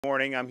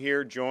Morning. I'm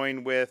here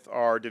joined with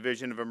our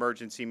Division of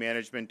Emergency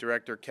Management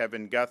Director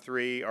Kevin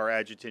Guthrie, our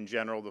Adjutant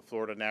General of the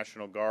Florida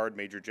National Guard,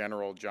 Major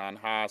General John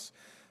Haas,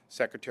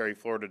 Secretary,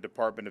 Florida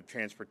Department of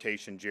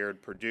Transportation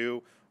Jared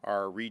Perdue,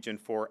 our Region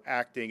 4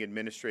 Acting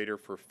Administrator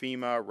for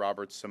FEMA,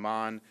 Robert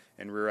Saman,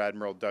 and Rear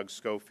Admiral Doug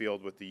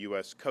Schofield with the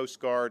U.S. Coast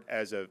Guard.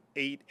 As of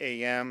 8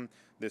 a.m.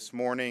 this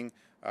morning,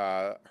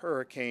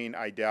 Hurricane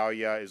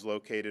Idalia is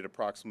located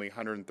approximately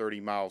 130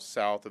 miles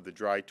south of the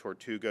Dry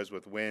Tortugas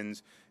with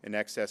winds in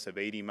excess of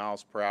 80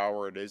 miles per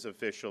hour. It is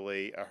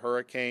officially a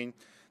hurricane.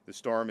 The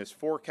storm is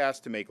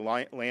forecast to make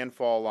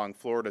landfall along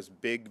Florida's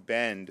Big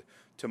Bend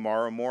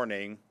tomorrow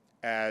morning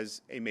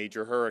as a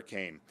major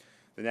hurricane.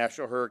 The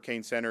National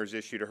Hurricane Center has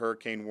issued a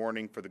hurricane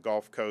warning for the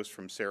Gulf Coast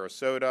from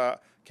Sarasota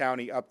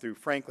County up through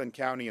Franklin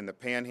County and the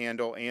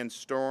Panhandle, and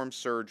storm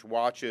surge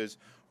watches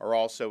are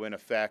also in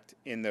effect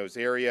in those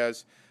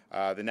areas.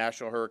 The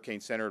National Hurricane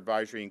Center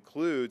advisory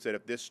includes that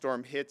if this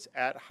storm hits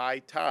at high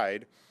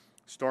tide,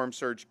 storm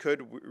surge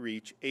could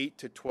reach 8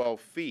 to 12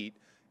 feet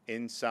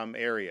in some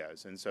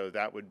areas, and so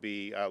that would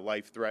be a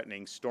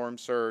life-threatening storm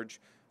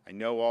surge. I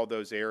know all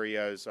those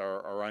areas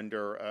are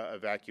under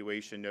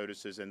evacuation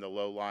notices in the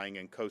low-lying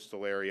and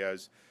coastal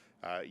areas.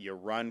 You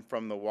run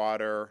from the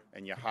water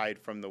and you hide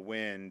from the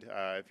wind.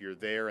 If you're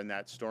there in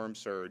that storm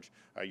surge,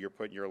 you're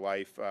putting your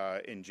life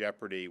in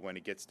jeopardy when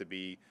it gets to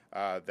be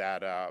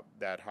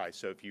that high.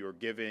 So if you are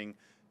giving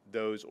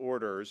those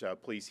orders,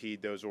 please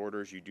heed those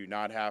orders. You do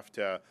not have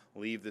to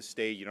leave the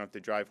state. You don't have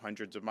to drive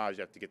hundreds of miles.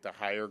 You have to get to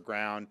higher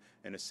ground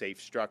in a safe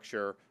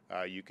structure.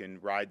 You can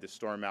ride the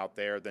storm out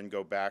there, then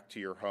go back to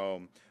your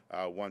home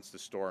once the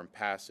storm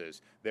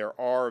passes. There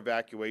are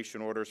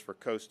evacuation orders for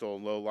coastal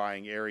and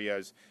low-lying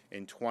areas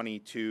in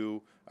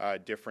 22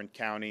 different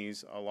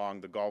counties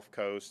along the Gulf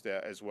Coast,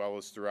 as well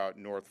as throughout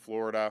North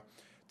Florida.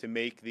 To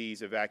make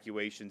these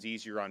evacuations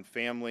easier on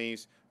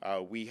families,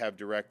 we have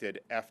directed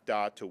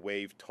FDOT to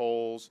waive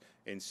tolls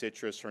in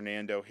Citrus,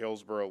 Hernando,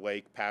 Hillsborough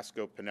Lake,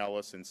 Pasco,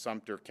 Pinellas, and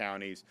Sumter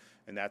counties,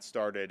 and that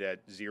started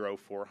at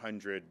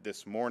 0400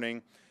 this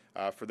morning.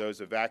 For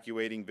those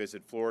evacuating,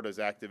 Visit Florida has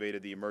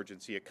activated the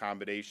emergency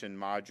accommodation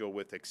module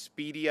with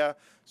Expedia.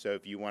 So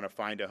if you want to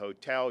find a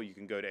hotel, you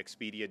can go to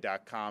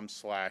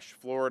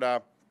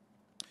expedia.com/Florida.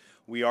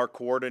 We are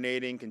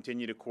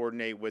continue to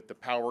coordinate with the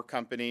power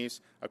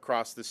companies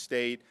across the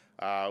state.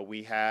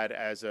 We had,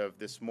 as of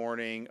this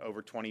morning,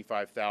 over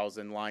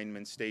 25,000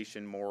 linemen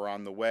stationed, more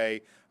on the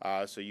way.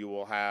 So you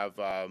will have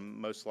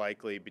most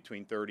likely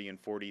between 30 and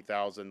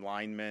 40,000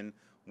 linemen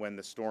when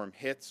the storm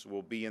hits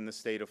will be in the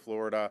state of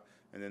Florida,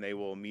 and then they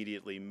will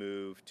immediately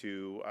move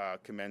to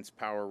commence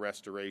power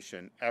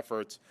restoration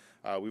efforts.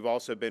 We've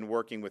also been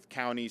working with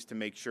counties to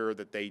make sure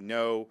that they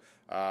know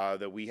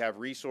that we have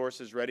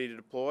resources ready to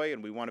deploy,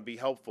 and we want to be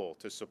helpful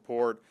to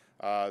support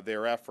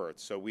their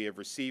efforts. So we have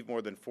received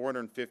more than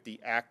 450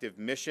 active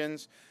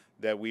missions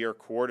that we are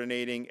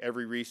coordinating.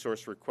 Every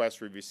resource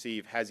request we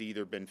receive has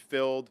either been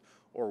filled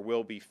or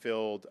will be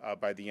filled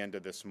by the end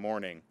of this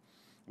morning.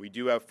 We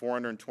do have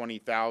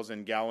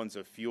 420,000 gallons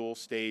of fuel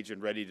staged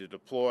and ready to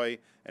deploy,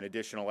 and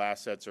additional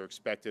assets are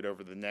expected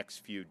over the next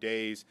few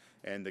days,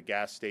 and the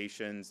gas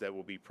stations that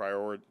will be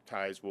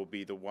prioritized will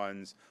be the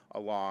ones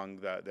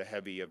along the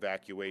heavy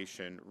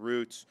evacuation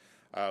routes.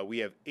 We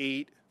have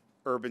 8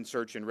 urban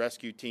search and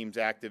rescue teams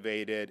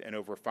activated and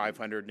over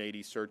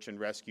 580 search and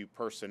rescue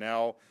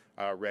personnel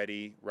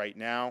ready right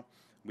now.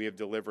 We have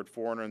delivered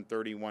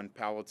 431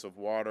 pallets of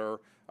water,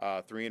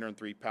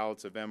 303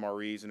 pallets of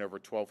MREs, and over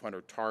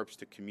 1,200 tarps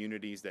to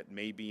communities that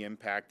may be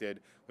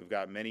impacted. We've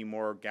got many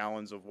more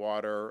gallons of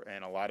water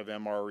and a lot of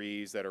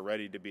MREs that are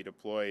ready to be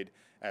deployed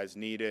as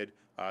needed.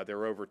 There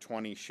are over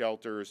 20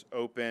 shelters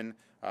open,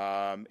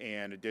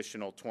 and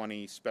additional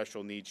 20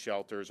 special needs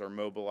shelters are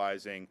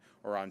mobilizing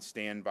or on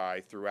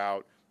standby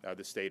throughout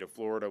the state of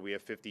Florida. We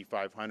have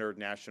 5,500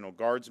 National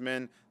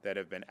Guardsmen that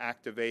have been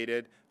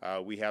activated.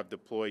 We have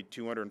deployed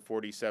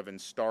 247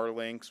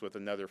 Starlinks with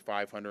another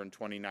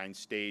 529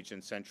 staged in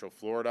Central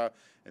Florida,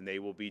 and they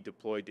will be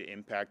deployed to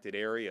impacted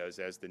areas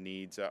as the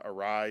needs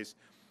arise.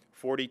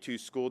 42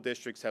 school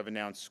districts have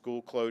announced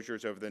school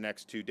closures over the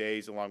next 2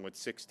 days, along with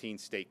 16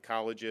 state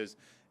colleges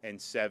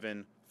and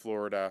 7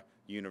 Florida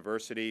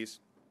universities.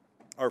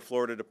 Our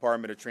Florida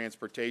Department of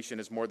Transportation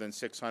has more than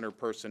 600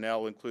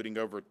 personnel, including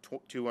over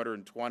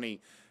 220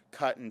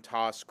 cut and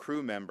toss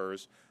crew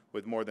members,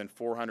 with more than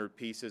 400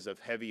 pieces of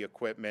heavy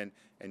equipment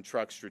and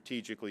trucks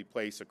strategically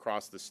placed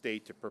across the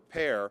state to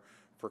prepare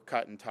for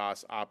cut and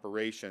toss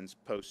operations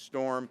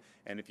post-storm.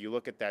 And if you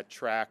look at that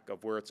track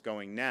of where it's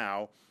going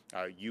now,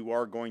 you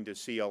are going to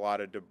see a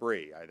lot of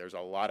debris. There's a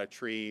lot of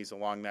trees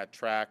along that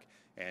track,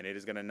 and it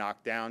is going to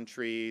knock down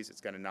trees,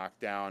 it's going to knock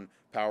down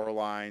power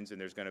lines, and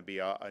there's going to be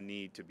a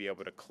need to be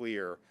able to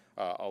clear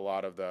a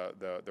lot of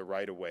the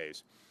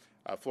right-of-ways.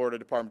 Florida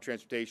Department of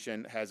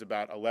Transportation has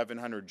about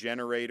 1,100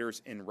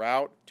 generators en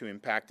route to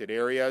impacted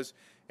areas,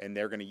 and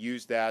they're going to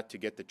use that to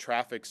get the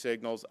traffic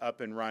signals up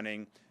and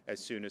running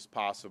as soon as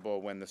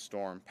possible when the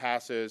storm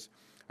passes.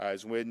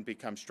 As wind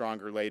becomes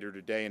stronger later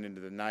today and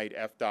into the night,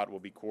 FDOT will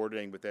be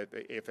coordinating with the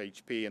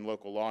FHP and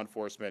local law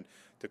enforcement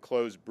to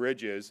close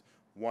bridges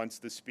once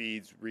the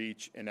speeds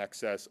reach in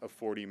excess of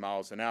 40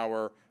 miles an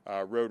hour.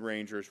 Road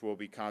rangers will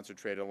be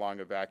concentrated along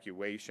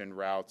evacuation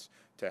routes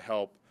to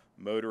help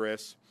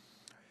motorists.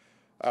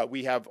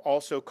 We have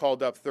also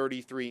called up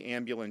 33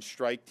 ambulance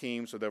strike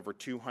teams with over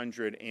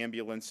 200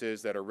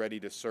 ambulances that are ready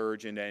to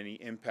surge into any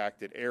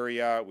impacted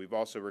area. We've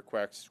also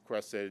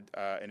requested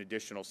an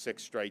additional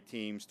 6 strike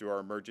teams through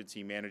our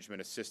Emergency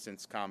Management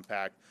Assistance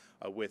Compact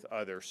with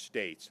other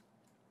states.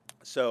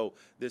 So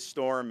this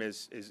storm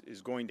is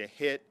going to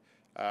hit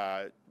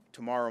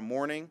tomorrow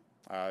morning.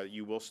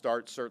 You will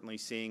start certainly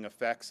seeing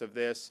effects of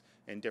this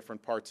in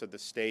different parts of the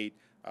state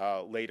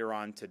later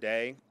on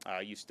today.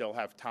 You still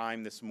have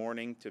time this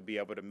morning to be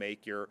able to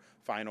make your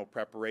final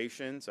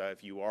preparations.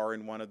 If you are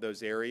in one of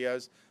those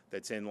areas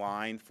that's in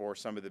line for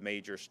some of the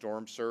major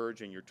storm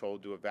surge and you're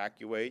told to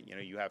evacuate,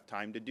 you have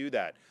time to do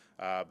that.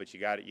 But you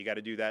got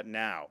to do that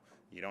now.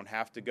 You don't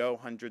have to go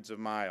hundreds of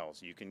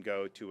miles. You can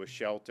go to a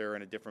shelter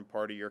in a different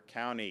part of your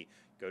county,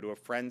 go to a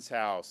friend's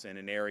house in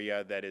an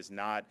area that is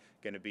not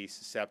going to be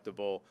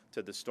susceptible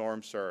to the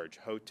storm surge,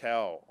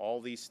 hotel. All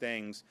these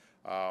things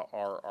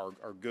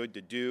are good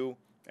to do,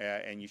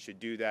 and you should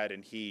do that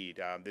and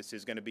heed. This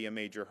is going to be a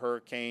major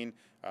hurricane,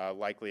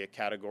 likely a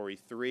Category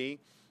 3,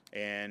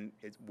 and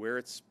where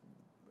it's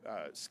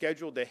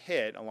scheduled to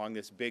hit along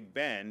this big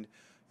bend,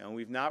 and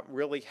we've not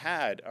really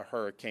had a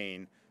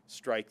hurricane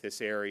strike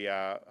this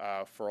area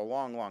for a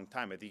long, long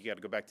time. I think you got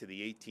to go back to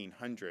the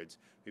 1800s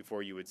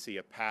before you would see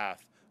a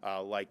path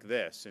like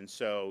this. And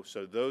so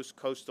those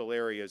coastal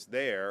areas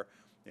there,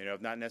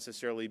 have not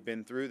necessarily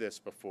been through this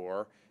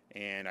before.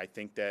 And I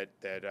think that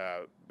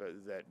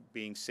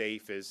being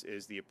safe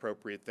is the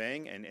appropriate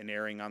thing, and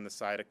erring on the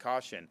side of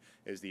caution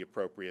is the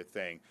appropriate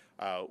thing.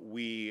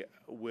 We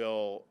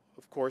will,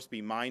 of course,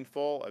 be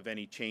mindful of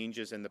any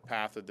changes in the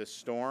path of this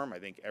storm. I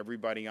think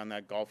everybody on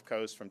that Gulf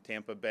Coast from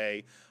Tampa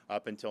Bay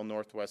up until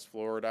Northwest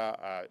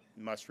Florida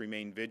must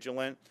remain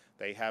vigilant.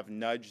 They have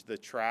nudged the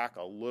track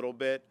a little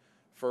bit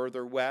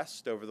further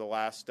west over the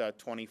last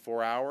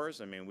 24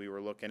 hours. I mean, we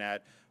were looking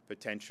at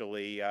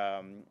potentially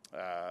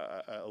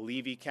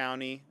Levy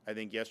County, I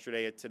think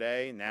yesterday and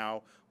today.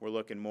 Now we're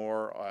looking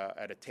more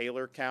at a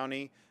Taylor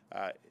County.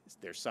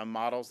 There's some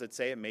models that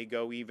say it may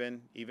go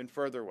even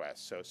further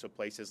west. So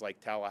places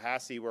like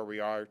Tallahassee, where we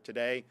are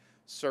today,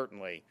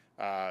 certainly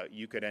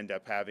you could end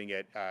up having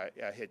it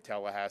hit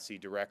Tallahassee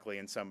directly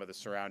in some of the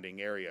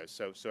surrounding areas.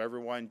 So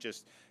everyone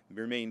just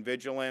remain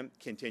vigilant,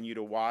 continue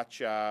to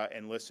watch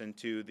and listen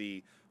to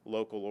the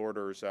local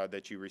orders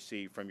that you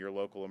receive from your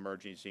local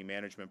emergency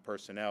management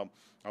personnel.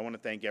 I want to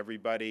thank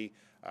everybody.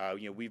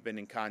 We've been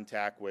in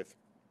contact with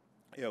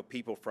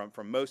people from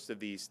most of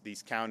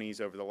these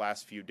counties over the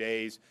last few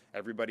days.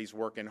 Everybody's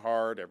working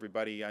hard.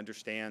 Everybody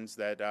understands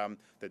that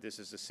that this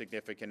is a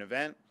significant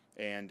event,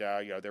 and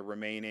they're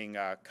remaining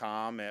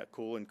calm,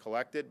 cool, and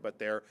collected. But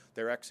they're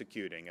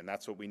executing, and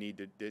that's what we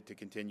need to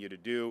continue to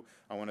do.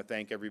 I want to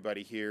thank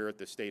everybody here at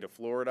the state of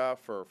Florida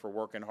for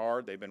working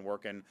hard. They've been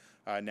working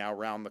now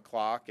round the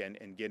clock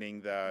and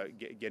getting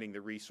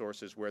the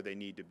resources where they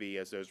need to be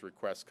as those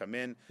requests come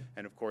in.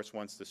 And of course,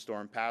 once the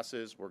storm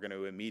passes, we're going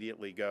to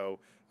immediately go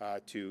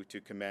to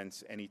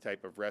commence any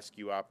type of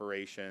rescue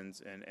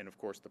operations, and of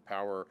course the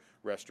power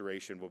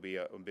restoration will be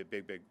a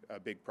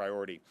big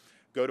priority.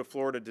 Go to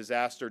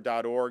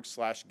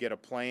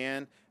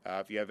floridadisaster.org/get-a-plan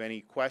if you have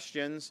any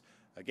questions.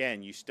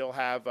 Again, you still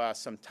have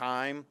some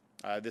time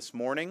this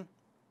morning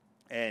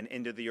and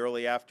into the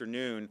early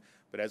afternoon,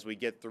 but as we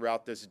get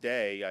throughout this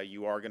day,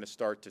 you are going to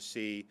start to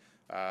see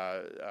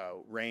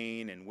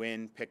rain and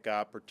wind pick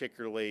up,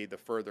 particularly the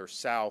further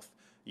south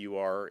you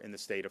are in the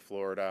state of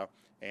Florida.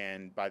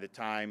 And by the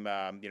time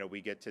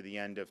we get to the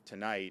end of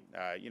tonight,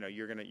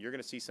 you're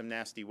gonna see some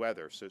nasty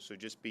weather. So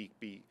just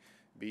be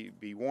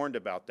warned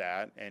about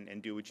that,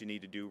 and do what you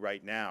need to do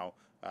right now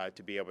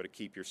to be able to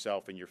keep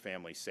yourself and your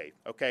family safe.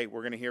 Okay,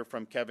 we're going to hear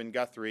from Kevin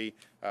Guthrie,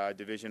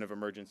 Division of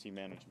Emergency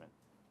Management.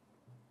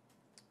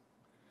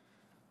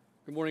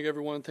 Good morning,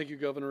 everyone. Thank you,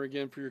 Governor,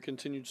 again for your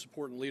continued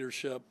support and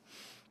leadership.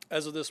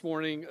 As of this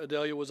morning,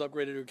 Idalia was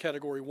upgraded to a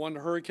Category 1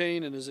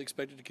 hurricane and is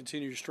expected to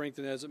continue to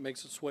strengthen as it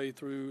makes its way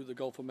through the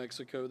Gulf of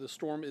Mexico. The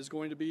storm is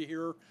going to be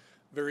here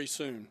very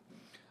soon.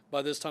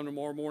 By this time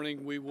tomorrow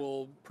morning, we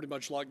will pretty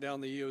much lock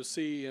down the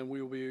EOC, and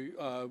we will be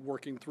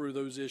working through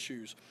those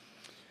issues.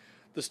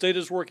 The state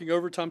is working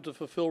overtime to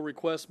fulfill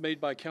requests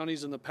made by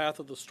counties in the path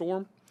of the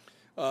storm.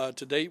 To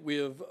date, we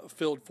have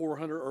filled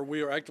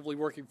we are actively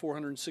working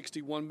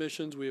 461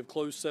 missions. We have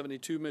closed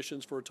 72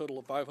 missions for a total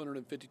of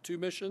 552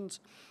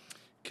 missions.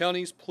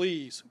 Counties,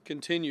 please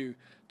continue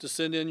to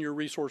send in your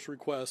resource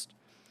requests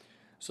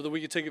so that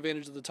we can take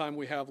advantage of the time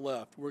we have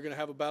left. We're going to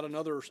have about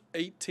another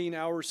 18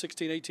 hours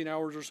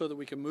or so that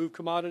we can move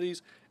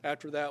commodities.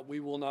 After that, we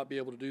will not be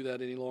able to do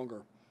that any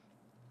longer.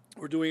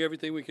 We're doing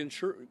everything we can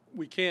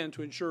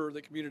to ensure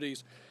that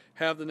communities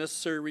have the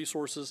necessary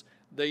resources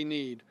they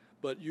need.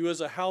 But you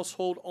as a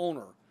household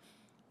owner,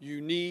 You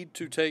need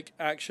to take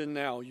action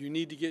now. You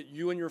need to get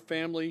you and your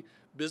family,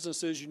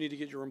 businesses, you need to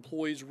get your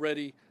employees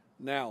ready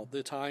now.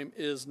 The time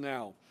is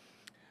now.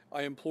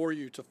 I implore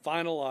you to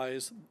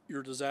finalize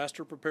your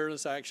disaster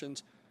preparedness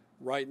actions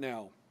right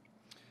now.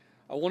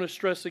 I want to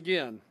stress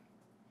again,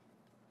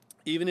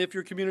 even if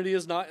your community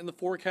is not in the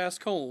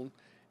forecast cone,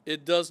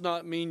 it does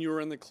not mean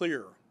you're in the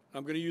clear.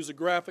 I'm going to use a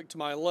graphic to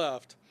my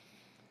left.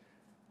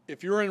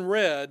 If you're in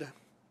red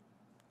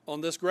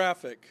on this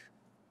graphic,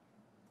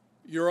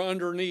 you're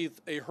underneath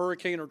a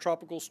hurricane or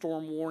tropical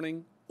storm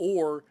warning,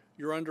 or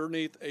you're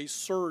underneath a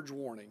surge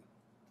warning.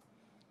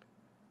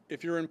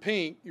 If you're in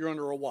pink, you're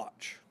under a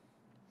watch.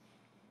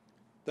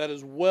 That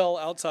is well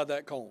outside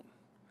that cone.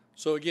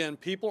 So again,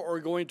 people are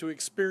going to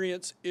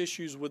experience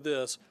issues with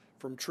this,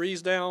 from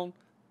trees down,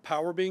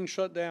 power being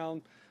shut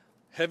down,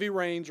 heavy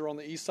rains are on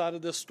the east side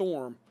of this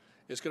storm.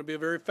 It's going to be a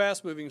very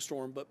fast-moving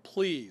storm, but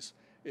please,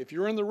 if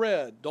you're in the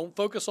red, don't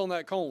focus on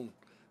that cone.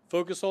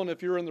 Focus on,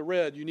 if you're in the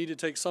red, you need to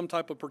take some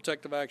type of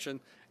protective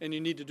action, and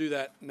you need to do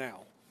that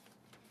now.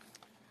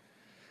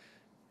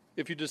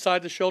 If you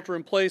decide to shelter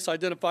in place,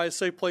 identify a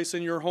safe place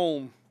in your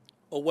home,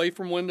 away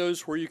from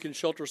windows where you can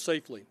shelter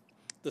safely.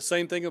 The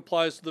same thing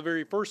applies to the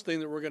very first thing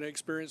that we're going to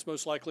experience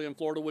most likely in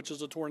Florida, which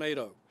is a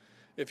tornado.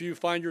 If you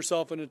find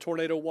yourself in a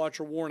tornado watch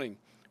or warning,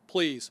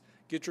 please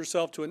get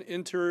yourself to an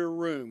interior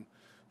room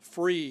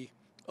free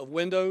of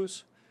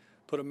windows.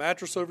 Put a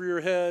mattress over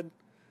your head.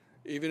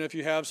 Even if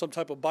you have some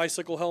type of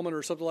bicycle helmet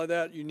or something like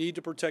that, you need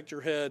to protect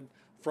your head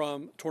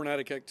from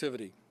tornadic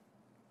activity.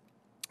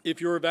 If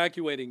you're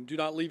evacuating, do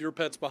not leave your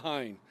pets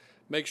behind.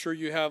 Make sure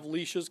you have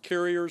leashes,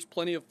 carriers,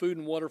 plenty of food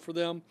and water for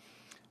them.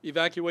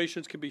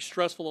 Evacuations can be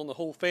stressful on the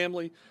whole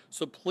family,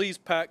 so please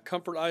pack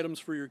comfort items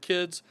for your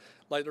kids,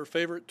 like their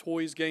favorite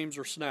toys, games,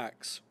 or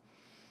snacks.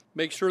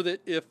 Make sure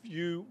that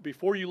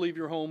before you leave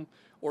your home,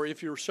 or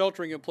if you're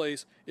sheltering in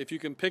place, if you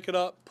can pick it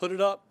up, put it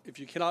up. If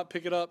you cannot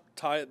pick it up,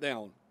 tie it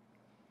down.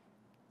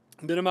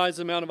 Minimize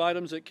the amount of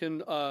items that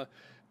can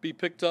be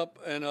picked up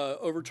and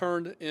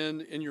overturned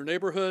in your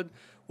neighborhood.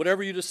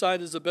 Whatever you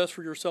decide is the best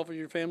for yourself and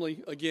your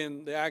family,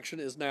 again, the action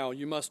is now.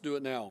 You must do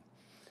it now.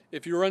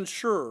 If you're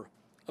unsure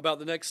about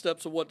the next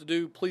steps of what to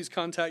do, please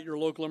contact your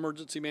local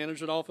emergency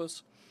management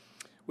office.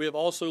 We have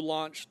also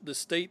launched the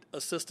State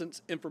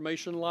Assistance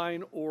Information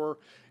Line, or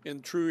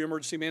in true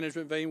emergency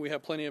management vein, we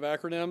have plenty of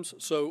acronyms,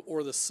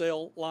 or the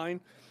SAIL line.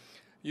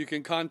 You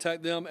can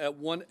contact them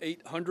at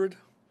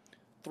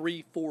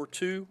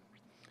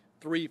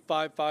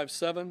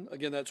 1-800-342-3557.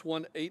 Again, that's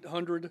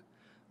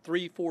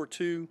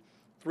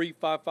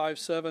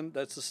 1-800-342-3557.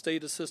 That's the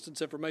State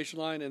Assistance Information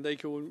Line, and they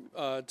can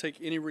take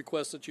any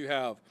requests that you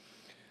have.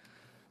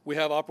 We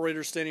have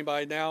operators standing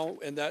by now,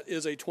 and that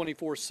is a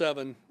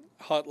 24/7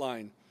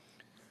 hotline.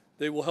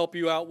 They will help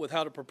you out with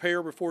how to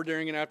prepare before,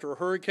 during, and after a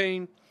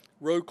hurricane,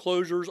 road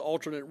closures,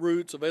 alternate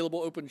routes,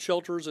 available open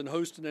shelters in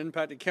host and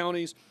impacted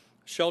counties,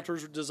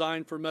 shelters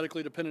designed for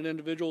medically dependent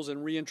individuals,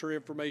 and reentry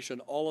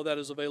information. All of that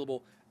is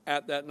available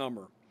at that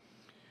number.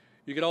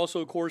 You can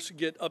also, of course,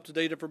 get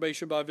up-to-date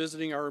information by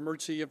visiting our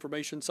emergency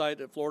information site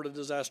at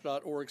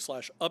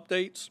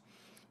floridadisaster.org/updates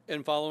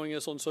and following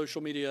us on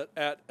social media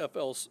at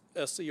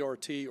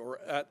FLSCRT or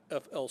at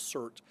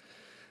FLCERT.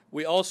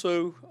 We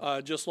also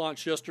just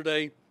launched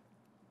yesterday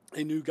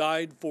a new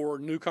guide for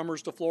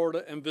newcomers to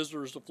Florida and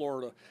visitors to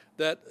Florida.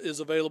 That is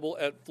available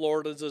at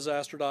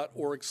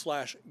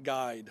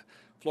floridadisaster.org/guide,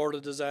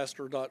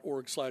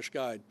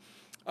 floridadisaster.org/guide.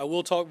 I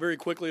will talk very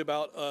quickly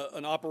about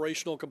an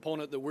operational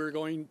component that we're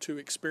going to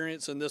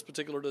experience in this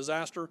particular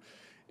disaster,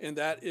 and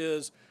that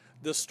is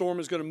this storm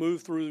is going to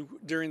move through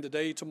during the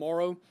day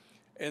tomorrow,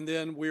 and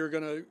then we're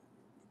going to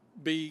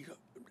be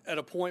at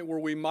a point where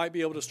we might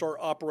be able to start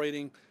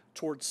operating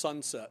towards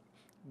sunset.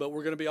 But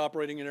we're going to be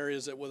operating in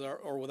areas that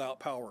are without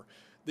power.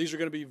 These are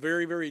going to be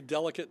very, very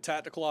delicate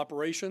tactical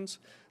operations.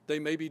 They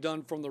may be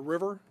done from the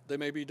river. They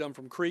may be done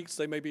from creeks.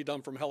 They may be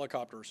done from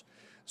helicopters.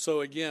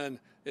 So again,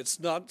 it's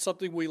not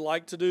something we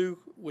like to do,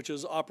 which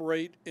is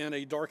operate in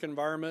a dark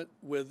environment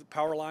with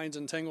power lines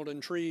entangled in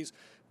trees.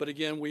 But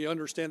again, we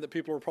understand that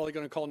people are probably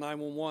going to call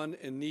 911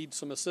 and need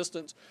some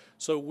assistance.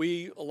 So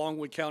we, along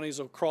with counties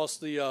across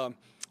the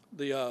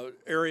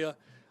area,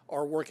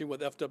 are working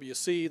with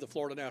FWC, the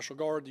Florida National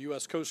Guard, the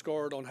U.S. Coast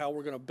Guard, on how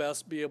we're going to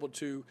best be able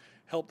to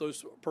help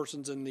those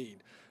persons in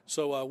need.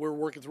 So we're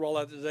working through all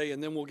that today,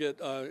 and then we'll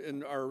get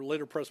in our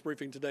later press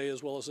briefing today,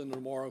 as well as in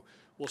tomorrow,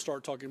 we'll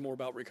start talking more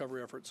about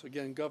recovery efforts.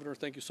 Again, Governor,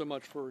 thank you so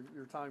much for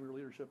your time, your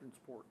leadership, and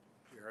support.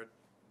 Jared.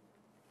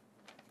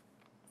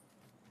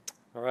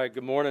 All right,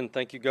 good morning.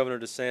 Thank you, Governor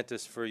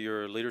DeSantis, for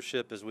your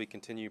leadership as we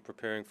continue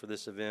preparing for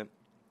this event.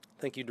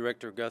 Thank you,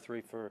 Director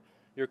Guthrie, for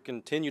your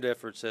continued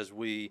efforts as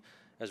we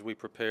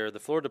prepare. The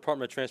Florida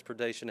Department of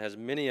Transportation has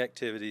many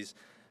activities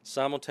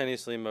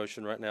simultaneously in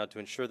motion right now to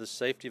ensure the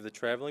safety of the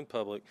traveling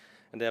public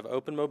and to have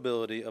open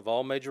mobility of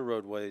all major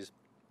roadways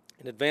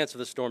in advance of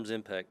the storm's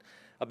impact.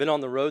 I've been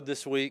on the road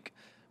this week,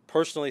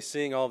 personally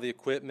seeing all the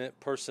equipment,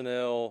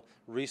 personnel,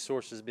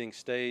 resources being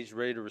staged,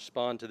 ready to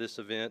respond to this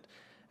event.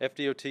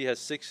 FDOT has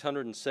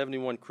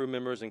 671 crew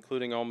members,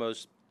 including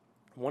almost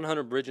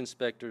 100 bridge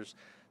inspectors,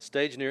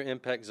 staged near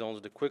impact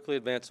zones to quickly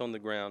advance on the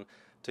ground,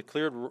 to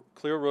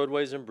clear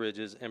roadways and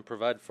bridges, and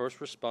provide first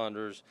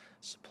responders,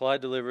 supply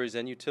deliveries,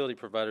 and utility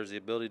providers the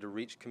ability to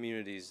reach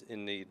communities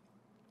in need.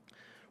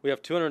 We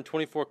have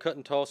 224 cut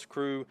and toss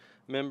crew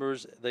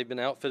members. They've been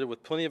outfitted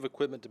with plenty of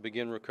equipment to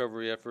begin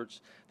recovery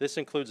efforts. This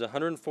includes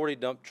 140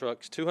 dump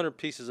trucks, 200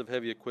 pieces of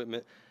heavy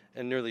equipment,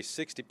 and nearly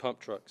 60 pump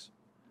trucks.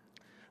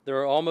 There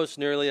are almost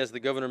nearly, as the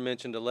governor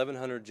mentioned,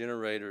 1,100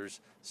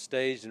 generators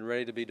staged and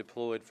ready to be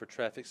deployed for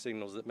traffic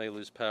signals that may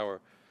lose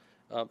power.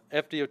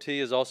 FDOT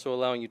is also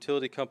allowing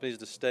utility companies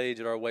to stage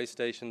at our way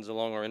stations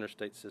along our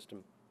interstate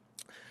system.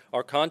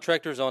 Our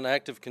contractors on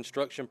active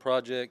construction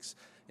projects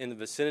in the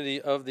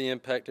vicinity of the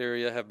impact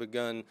area have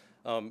begun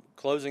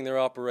closing their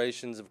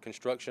operations of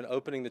construction,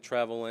 opening the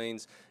travel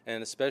lanes,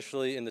 and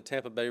especially in the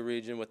Tampa Bay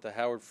region with the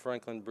Howard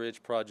Franklin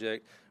Bridge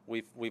project,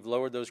 we've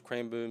lowered those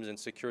crane booms and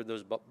secured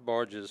those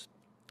barges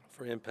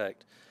for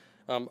impact.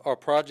 Our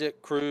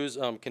project crews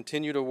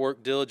continue to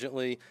work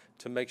diligently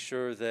to make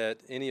sure that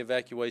any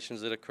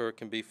evacuations that occur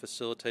can be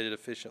facilitated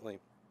efficiently.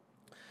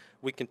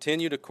 We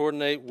continue to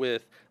coordinate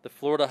with the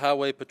Florida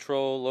Highway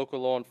Patrol, local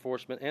law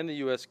enforcement, and the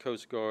U.S.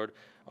 Coast Guard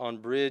on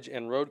bridge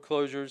and road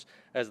closures.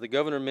 As the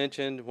governor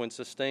mentioned, when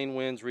sustained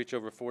winds reach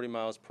over 40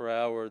 miles per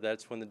hour,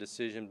 that's when the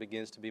decision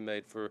begins to be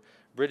made for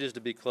bridges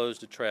to be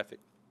closed to traffic.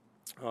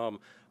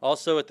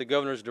 Also, at the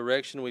governor's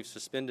direction, we've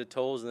suspended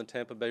tolls in the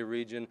Tampa Bay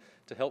region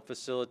to help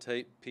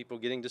facilitate people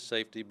getting to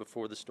safety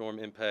before the storm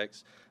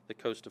impacts the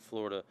coast of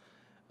Florida.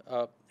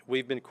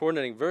 We've been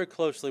coordinating very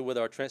closely with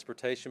our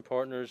transportation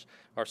partners,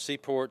 our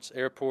seaports,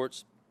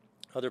 airports,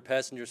 other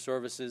passenger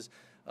services.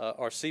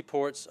 Our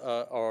seaports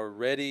are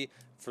ready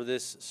for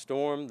this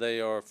storm. They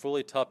are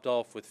fully topped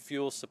off with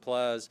fuel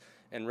supplies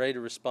and ready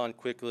to respond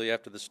quickly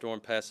after the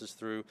storm passes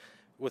through.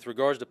 With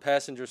regards to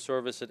passenger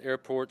service at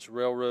airports,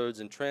 railroads,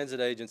 and transit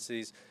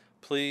agencies,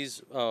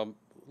 please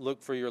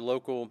look for your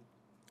local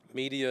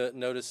media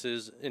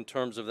notices in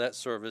terms of that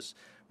service.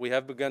 We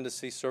have begun to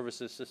see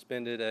services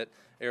suspended at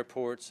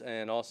airports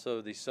and also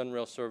the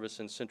Sunrail service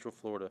in Central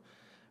Florida.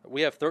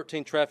 We have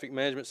 13 traffic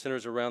management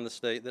centers around the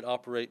state that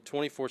operate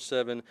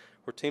 24/7,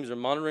 where teams are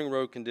monitoring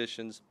road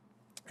conditions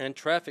and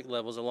traffic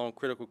levels along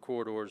critical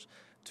corridors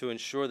to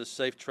ensure the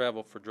safe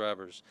travel for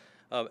drivers.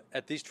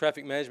 At these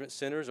traffic management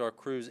centers, our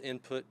crews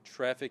input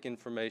traffic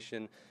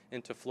information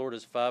into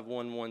Florida's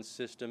 511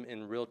 system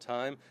in real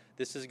time.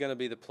 This is going to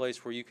be the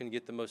place where you can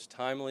get the most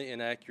timely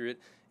and accurate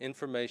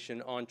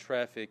information on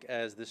traffic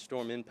as this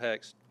storm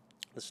impacts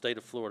the state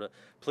of Florida.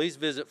 Please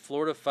visit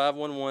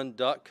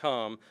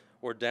florida511.com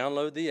or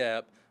download the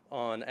app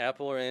on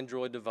Apple or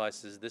Android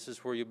devices. This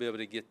is where you'll be able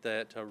to get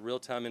that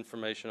real-time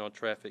information on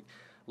traffic.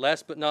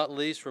 Last but not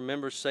least,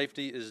 remember,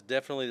 safety is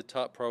definitely the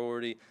top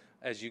priority.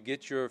 As you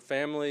get your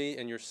family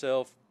and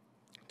yourself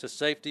to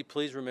safety,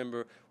 please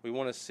remember we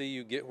want to see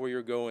you get where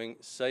you're going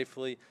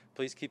safely.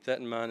 Please keep that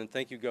in mind, and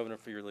thank you, Governor,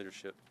 for your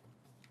leadership.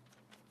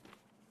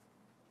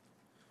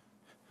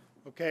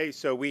 Okay,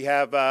 so we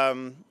have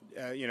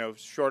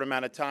short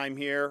amount of time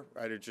here.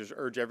 I'd just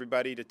urge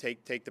everybody to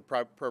take the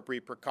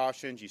appropriate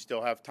precautions. You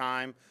still have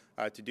time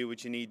to do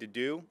what you need to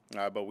do,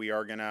 but we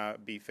are going to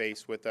be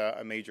faced with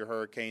a major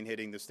hurricane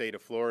hitting the state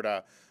of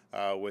Florida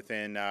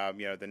within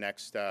the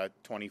next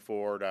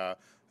 24 to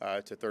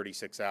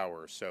 36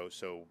 hours.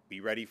 So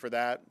be ready for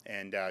that,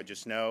 and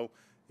just know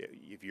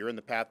if you're in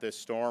the path of this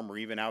storm or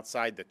even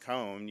outside the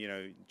cone,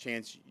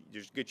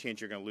 there's a good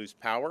chance you're going to lose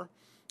power.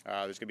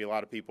 There's going to be a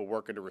lot of people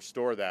working to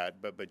restore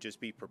that, but just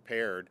be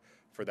prepared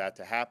for that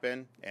to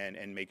happen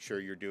and make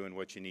sure you're doing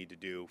what you need to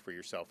do for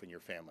yourself and your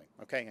family.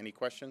 Okay, any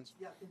questions?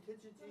 Yeah,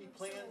 contingency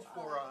plans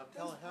for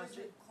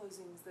Tallahassee? Those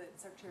closings that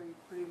Secretary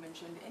Perdue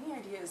mentioned, any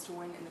idea as to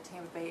when in the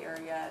Tampa Bay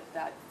area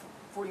that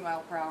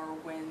 40-mile-per-hour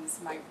winds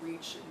might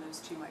reach and those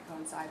two might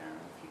coincide? I don't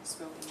know if you've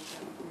spoken with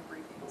them in the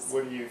briefings.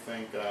 What do you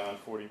think on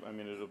 40? I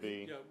mean, it'll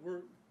be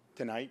we're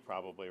tonight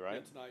probably,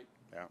 right? tonight.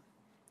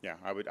 Yeah,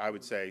 I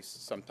would say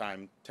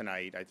sometime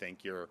tonight. I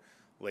think you're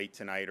late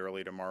tonight,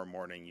 early tomorrow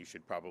morning. You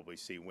should probably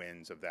see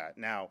winds of that.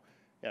 Now,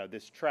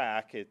 this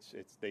track,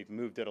 they've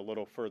moved it a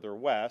little further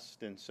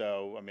west, and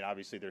so I mean,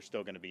 obviously there's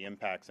still going to be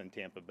impacts in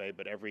Tampa Bay,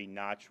 but every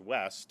notch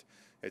west,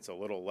 it's a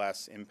little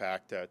less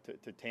impact to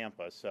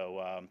Tampa.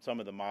 So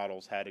some of the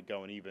models had it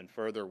going even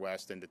further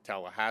west into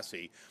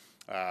Tallahassee.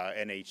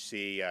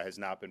 NHC has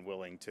not been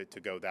willing to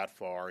go that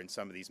far, and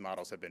some of these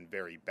models have been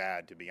very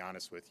bad, to be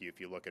honest with you,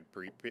 if you look at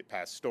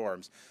past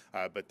storms.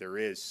 But there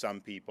is some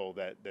people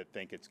that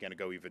think it's going to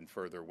go even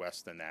further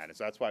west than that, and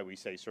so that's why we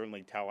say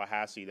certainly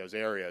Tallahassee, those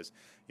areas,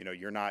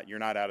 you're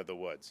not out of the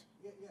woods.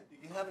 Yeah.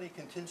 Do you have any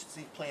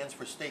contingency plans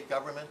for state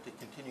government to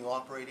continue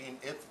operating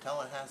if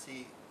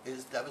Tallahassee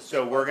is devastated?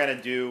 So we're going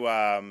to do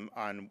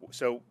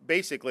so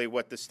basically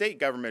what the state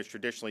government has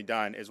traditionally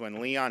done is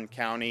when Leon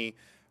County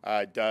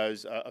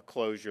does a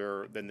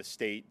closure, then the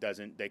state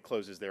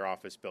closes their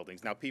office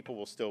buildings. Now people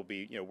will still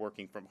be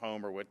working from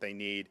home or what they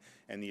need,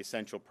 and the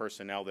essential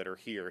personnel that are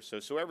here.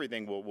 So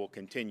everything will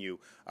continue,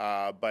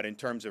 but in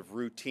terms of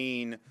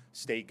routine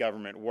state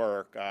government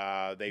work,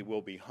 they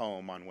will be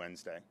home on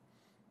Wednesday.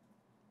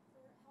 For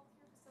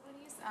healthcare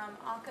facilities,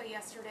 ACA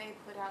yesterday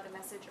put out a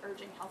message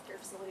urging healthcare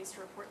facilities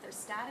to report their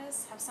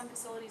status. Have some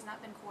facilities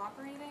not been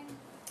cooperating?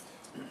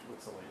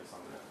 What's the latest on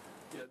that?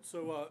 Yeah,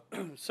 so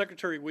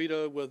Secretary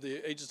Weta with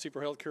the Agency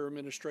for Healthcare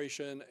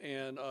Administration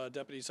and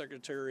Deputy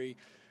Secretary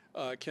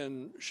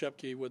Ken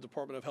Shepke with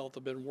Department of Health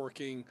have been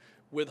working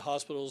with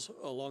hospitals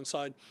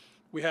alongside.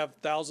 We have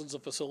thousands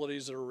of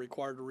facilities that are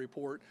required to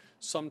report.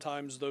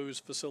 Sometimes those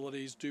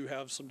facilities do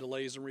have some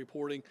delays in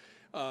reporting.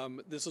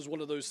 This is one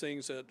of those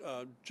things that,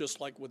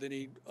 just like with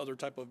any other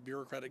type of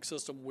bureaucratic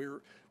system,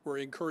 we're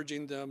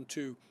encouraging them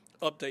to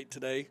update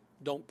today.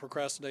 Don't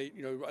procrastinate.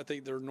 I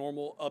think their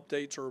normal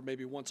updates are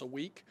maybe once a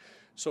week.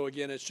 So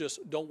again, it's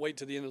just don't wait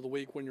to the end of the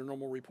week when your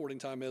normal reporting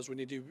time is. We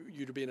need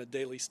you to be in a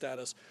daily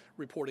status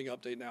reporting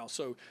update now.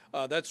 So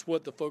that's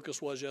what the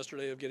focus was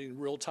yesterday, of getting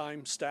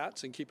real-time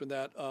stats and keeping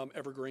that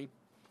evergreen.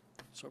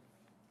 So,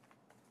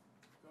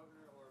 Governor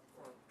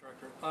or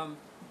Director,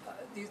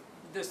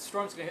 this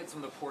storm's going to hit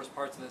some of the poorest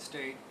parts of the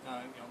state.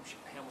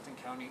 Hamilton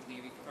County,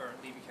 Levy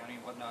County,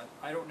 and whatnot.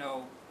 I don't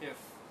know if,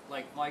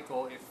 like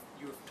Michael, if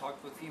you've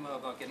talked with FEMA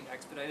about getting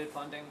expedited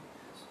funding,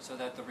 so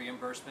that the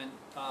reimbursement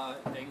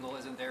angle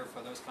isn't there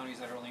for those counties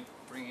that are only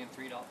bringing in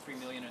 $3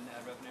 million in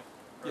ad revenue.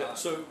 Yeah.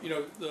 So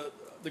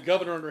the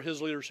governor under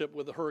his leadership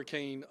with the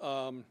hurricane,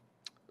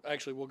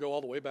 actually we'll go all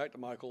the way back to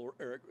Michael or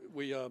Eric.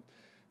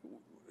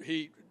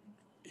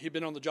 He'd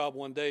been on the job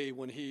one day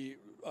when he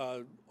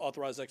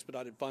authorized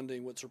expedited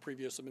funding, which the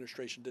previous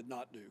administration did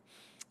not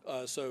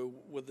do. So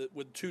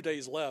with 2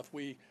 days left,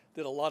 we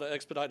did a lot of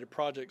expedited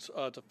projects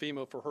to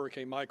FEMA for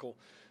Hurricane Michael.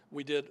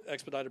 We did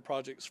expedited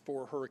projects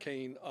for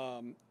Hurricane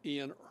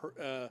Ian,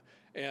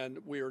 and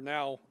we are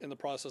now in the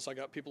process. I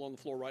got people on the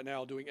floor right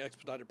now doing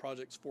expedited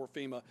projects for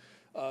FEMA.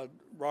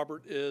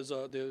 Robert is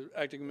the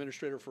acting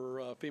administrator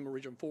for FEMA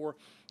Region 4.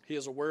 He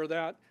is aware of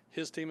that.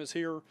 His team is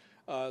here.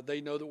 They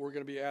know that we're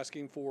going to be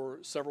asking for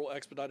several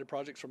expedited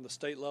projects from the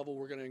state level.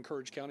 We're going to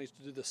encourage counties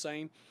to do the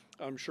same.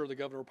 I'm sure the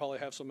governor will probably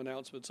have some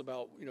announcements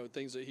about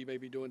things that he may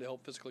be doing to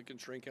help fiscally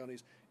constrain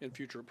counties in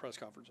future press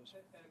conferences.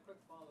 And a quick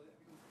follow-up.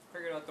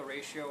 Figured out the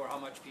ratio or how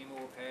much FEMA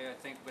will pay. I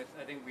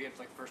think we had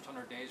like first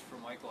 100 days for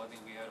Michael. I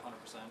think we had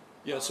 100%.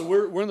 Yeah, so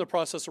we're in the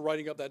process of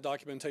writing up that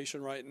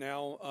documentation right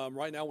now.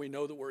 Right now we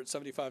know that we're at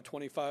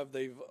 75-25.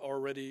 They've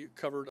already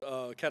covered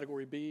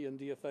Category B and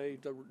DFA,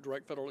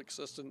 direct federal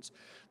assistance.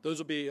 Those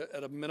will be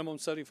at a minimum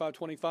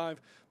 75-25,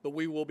 but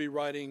we will be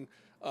writing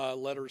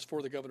letters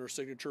for the governor's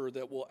signature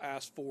that will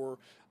ask for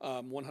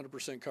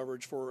 100%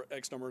 coverage for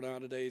X number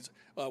of days.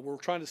 We're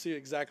trying to see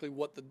exactly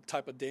what the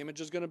type of damage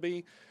is going to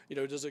be.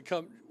 Does it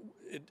come?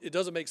 It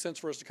doesn't make sense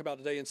for us to come out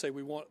today and say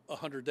we want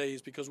 100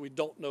 days because we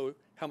don't know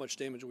how much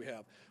damage we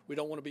have. We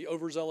don't want to be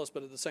overzealous,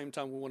 but at the same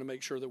time, we want to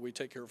make sure that we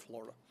take care of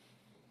Florida.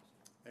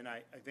 And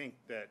I think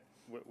that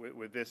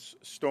with this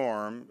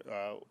storm,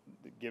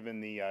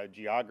 given the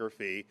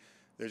geography,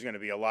 there's going to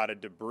be a lot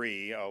of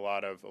debris, a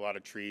lot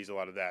of trees, a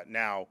lot of that.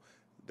 Now,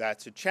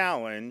 that's a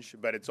challenge,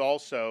 but it's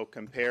also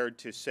compared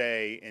to,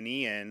 say, an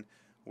Ian,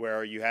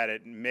 where you had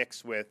it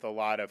mixed with a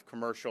lot of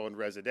commercial and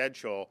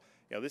residential.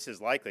 This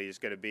is likely just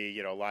going to be,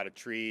 a lot of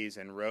trees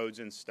and roads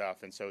and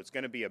stuff. And so it's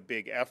going to be a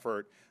big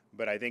effort,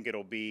 but I think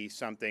it'll be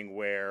something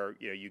where,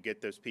 you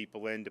get those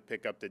people in to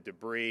pick up the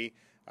debris,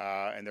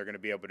 and they're going to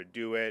be able to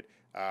do it.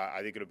 I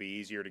think it'll be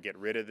easier to get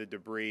rid of the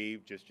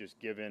debris, just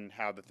given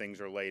how the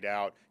things are laid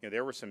out.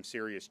 There were some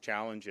serious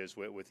challenges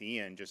with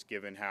Ian, just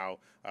given how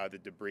the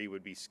debris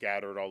would be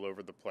scattered all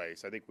over the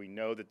place. I think we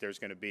know that there's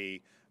going to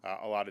be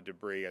a lot of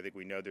debris. I think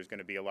we know there's going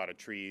to be a lot of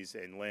trees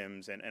and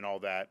limbs and all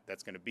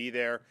that's going to be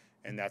there,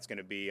 and that's going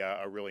to be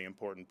a really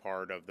important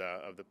part of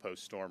the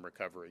post-storm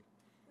recovery.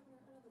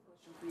 Another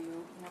question for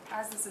you.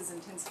 As this is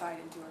intensified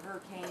into a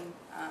hurricane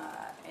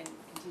and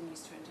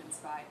continues to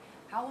intensify,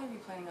 how long are you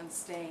planning on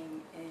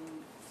staying in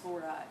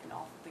Florida and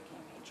off of the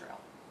campaign trail?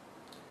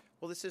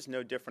 Well, this is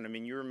no different. I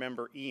mean, you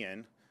remember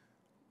Ian.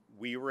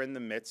 We were in the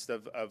midst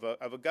of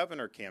a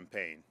governor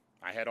campaign.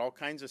 I had all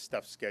kinds of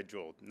stuff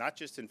scheduled, not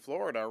just in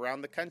Florida,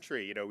 around the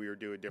country. We were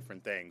doing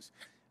different things.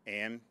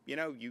 And,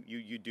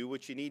 you do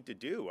what you need to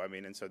do. I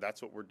mean, and so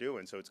that's what we're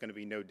doing. So it's going to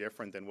be no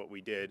different than what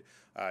we did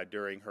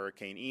during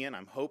Hurricane Ian.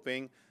 I'm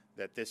hoping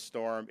that this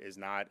storm is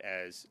not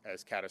as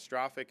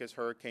catastrophic as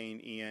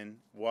Hurricane Ian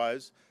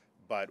was.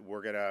 But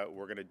we're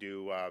gonna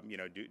do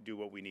do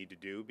what we need to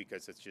do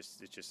because it's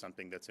just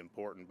something that's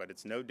important. But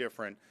it's no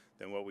different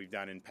than what we've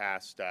done in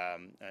past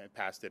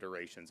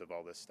iterations of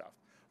all this stuff.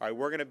 All right,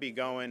 we're gonna be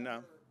going.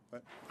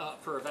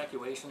 For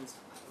evacuations,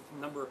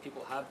 a number of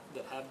people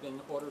that have been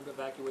ordered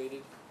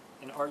evacuated,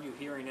 and are you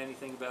hearing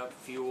anything about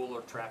fuel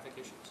or traffic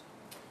issues?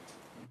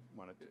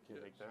 Want to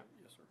take that?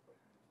 Yes, sir.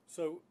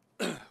 So.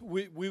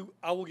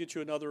 I will get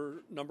you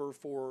another number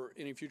for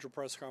any future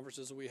press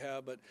conferences that we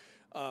have, but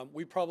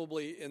we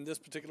probably, in this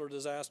particular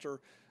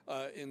disaster,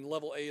 in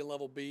level A and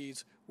level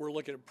Bs, we're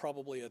looking at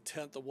probably a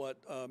tenth of what,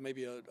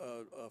 maybe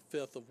a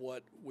fifth of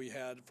what we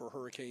had for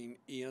Hurricane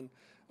Ian.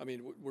 I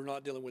mean, we're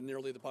not dealing with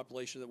nearly the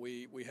population that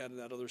we had in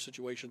that other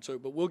situation. So,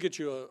 but we'll get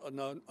you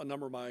a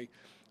number. My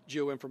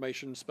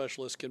geoinformation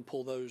specialists can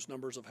pull those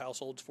numbers of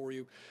households for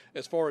you.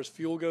 As far as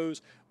fuel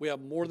goes, we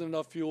have more than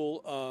enough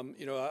fuel.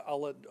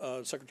 I'll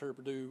let Secretary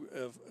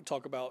Perdue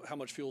talk about how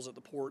much fuel's at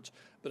the ports.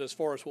 But as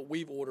far as what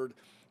we've ordered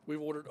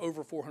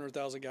over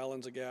 400,000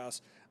 gallons of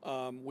gas.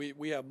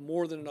 We have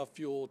more than enough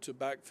fuel to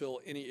backfill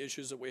any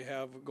issues that we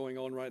have going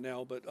on right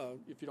now. But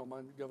if you don't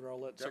mind, Governor, I'll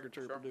let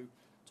Secretary Perdue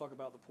talk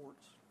about the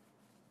ports.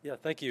 Yeah,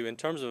 thank you. In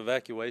terms of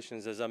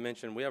evacuations, as I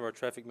mentioned, we have our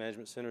traffic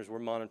management centers. We're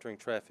monitoring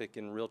traffic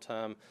in real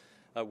time.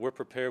 We're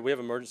prepared. We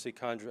have emergency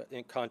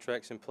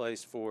contracts in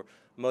place for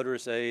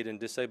motorist aid and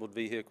disabled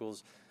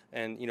vehicles,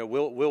 and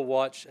we'll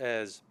watch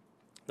as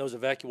those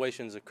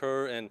evacuations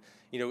occur. And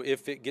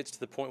if it gets to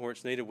the point where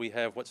it's needed, we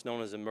have what's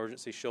known as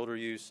emergency shoulder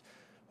use,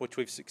 which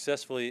we've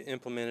successfully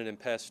implemented in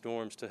past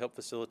storms to help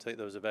facilitate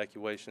those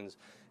evacuations.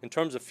 In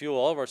terms of fuel,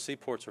 all of our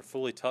seaports are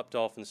fully topped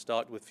off and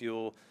stocked with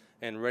fuel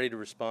and ready to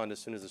respond as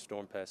soon as the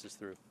storm passes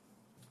through.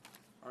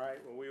 All right.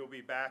 Well, we will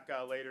be back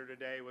later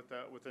today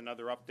with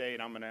another update.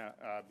 I'm going to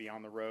be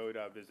on the road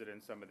visiting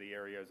some of the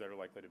areas that are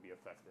likely to be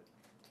affected.